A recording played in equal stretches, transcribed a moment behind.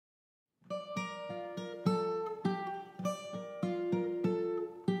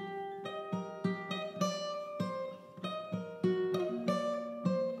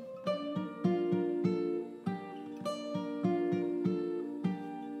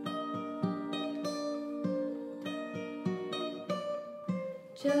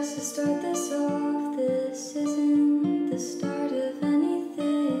Just to start this off, this isn't the start of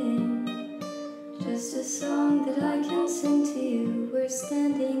anything. Just a song that I can sing to you. We're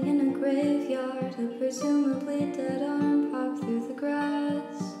standing in a graveyard, a presumably dead arm popped through the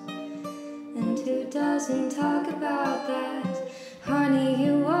grass. And who doesn't talk about that? Honey,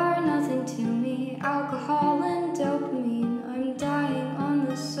 you are nothing to me. Alcohol and dopamine. I'm dying on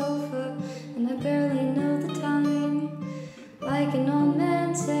the sofa, and I barely know the time. Like an old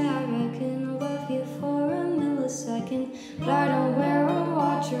man say, I reckon I'll love you for a millisecond. But I don't wear a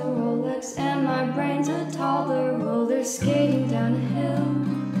watch or Rolex, and my brain's a toddler roller skating down a hill.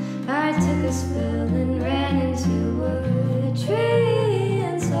 I took a spill and ran into a tree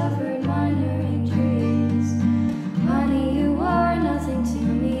and suffered minor injuries. Honey, you are nothing to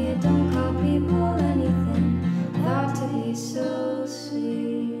me. Don't call people anything. Thought to be so sweet.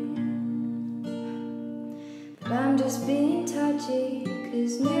 But I'm just being touchy,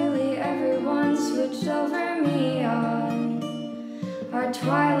 'cause nearly everyone switched over me on our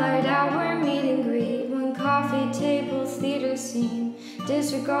twilight hour meet and greet, one coffee table theater scene.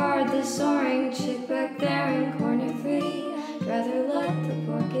 Disregard the soaring chick back there in corner 3. I'd rather let the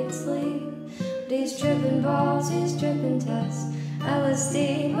poor kid sleep. But he's tripping balls, he's tripping tests.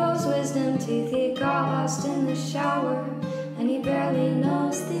 LSD, Poe's wisdom teeth. He got lost in the shower, and he barely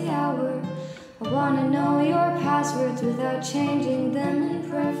knows the hour. I wanna know your passwords without changing them in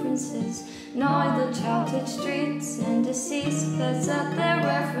preferences. Know the childhood streets and deceased pets that they're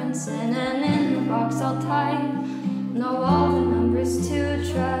referencing. And in the box I'll type, know all the numbers to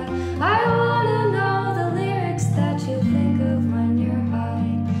try. I wanna know the lyrics that you think of when you're high.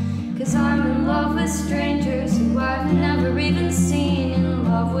 'Cause I'm in love with strangers who I've never even seen. In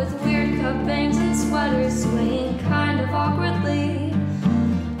love with weird cup bangs and sweaters swaying kind of awkwardly.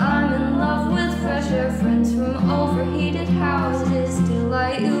 I'm in love with fresh air friends from overheated houses, till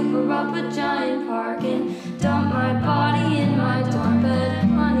I Uber up a giant park and dump my body in my dorm bed.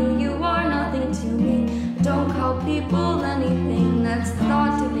 Honey, you are nothing to me. Don't call people anything that's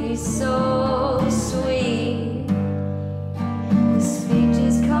thought to be so sweet. The speech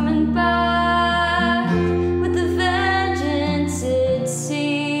is coming back with a vengeance, it seems.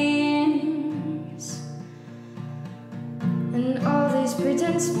 And all these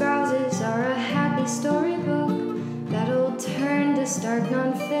pretense browsers are a happy storybook that'll turn to stark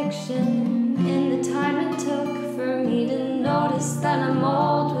nonfiction. In the time it took for me to notice that I'm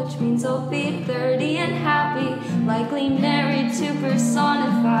old, which means I'll be 30 and happy, likely married to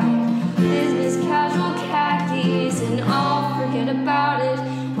personified business casual khakis, and I'll forget about it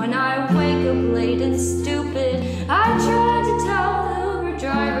when I wake up late and stupid. I tried to tell the Uber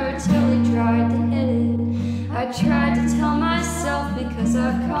driver till he tried to hit it. I tried to tell myself, because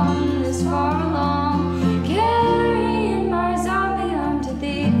I've come this far along, carrying my zombie arm to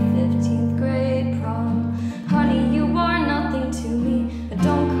the 15th grade prom. Honey, you are nothing to me. I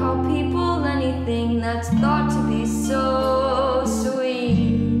don't call people anything that's thought